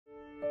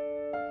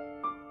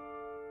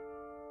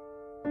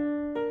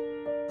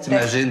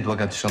T'imagines, toi,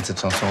 quand tu chantes cette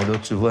chanson-là,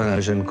 tu vois un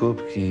jeune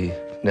couple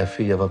la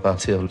fille, elle va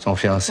partir, son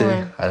fiancé,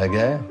 à la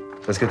guerre.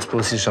 Parce que tu peux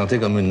aussi chanter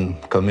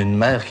comme une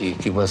mère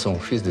qui voit son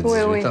fils de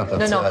 18 ans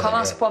partir Non,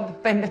 commence pas.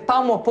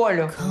 Parle-moi pas,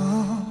 là.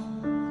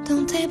 Quand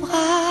dans tes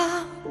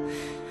bras,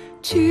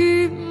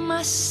 tu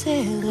m'as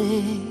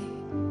serré,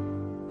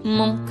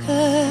 mon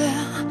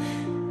cœur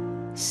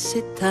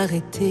s'est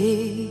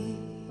arrêté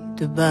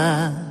de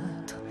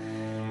battre.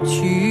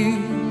 Tu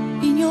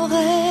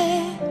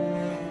ignorais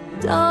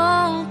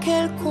dans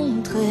quelle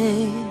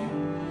contrée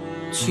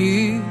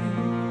tu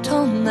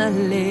t'en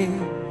allais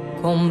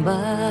combattre.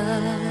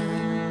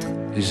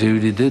 J'ai eu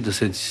l'idée de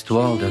cette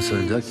histoire d'un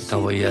soldat qui est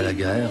envoyé à la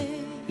guerre.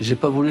 J'ai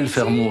pas voulu le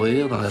faire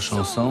mourir dans la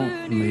chanson,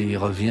 mais il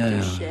revient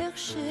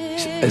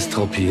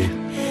estropié.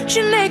 Je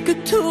n'ai que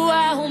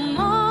toi au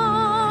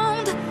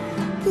monde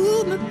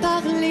pour me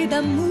parler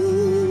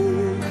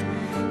d'amour,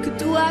 que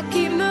toi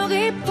qui me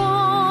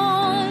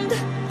répondes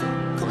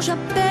quand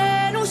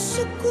j'appelle au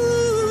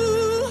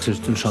secours.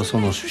 C'est une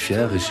chanson dont je suis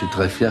fier et je suis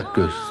très fier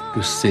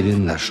que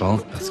Céline la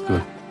chante parce que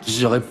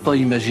j'aurais pas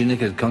imaginé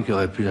quelqu'un qui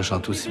aurait pu la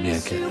chanter aussi bien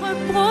qu'elle.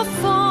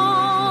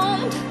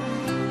 Profondes,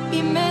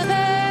 et mes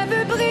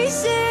rêves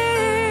brisés.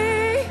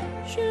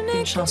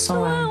 Une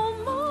chanson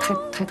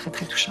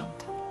très touchante.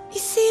 Et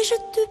si je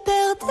te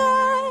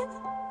perdais,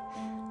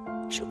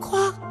 je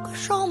crois que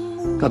j'en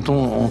mourrais. Quand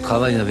on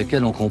travaille avec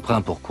elle, on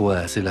comprend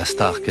pourquoi c'est la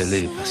star qu'elle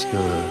est, parce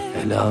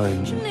qu'elle a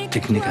une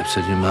technique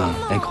absolument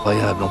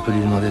incroyable. On peut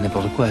lui demander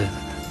n'importe quoi.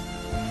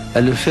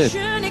 Elle le fait.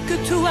 Je n'ai que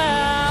toi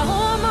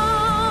au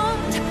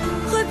monde.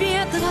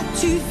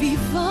 Reviendras-tu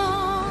vivant?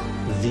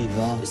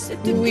 Vivant,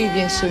 Oui,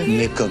 bien sûr.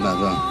 mais comme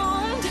avant.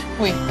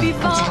 Oui.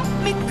 Vivant,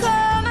 mais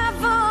comme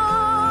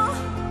avant.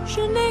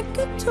 Je n'ai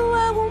que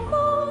toi au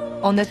monde.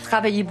 On a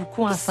travaillé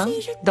beaucoup ensemble,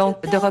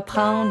 donc de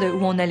reprendre où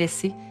on a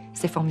laissé,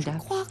 c'est formidable.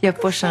 Il n'a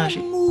pas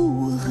changé.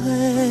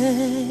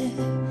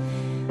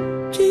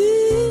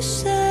 Tu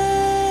sais,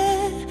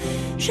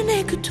 je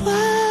n'ai que toi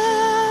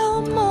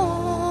au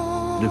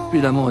monde.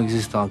 Depuis l'amour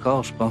existe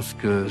encore, je pense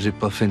que j'ai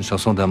pas fait une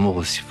chanson d'amour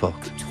aussi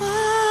forte. Toi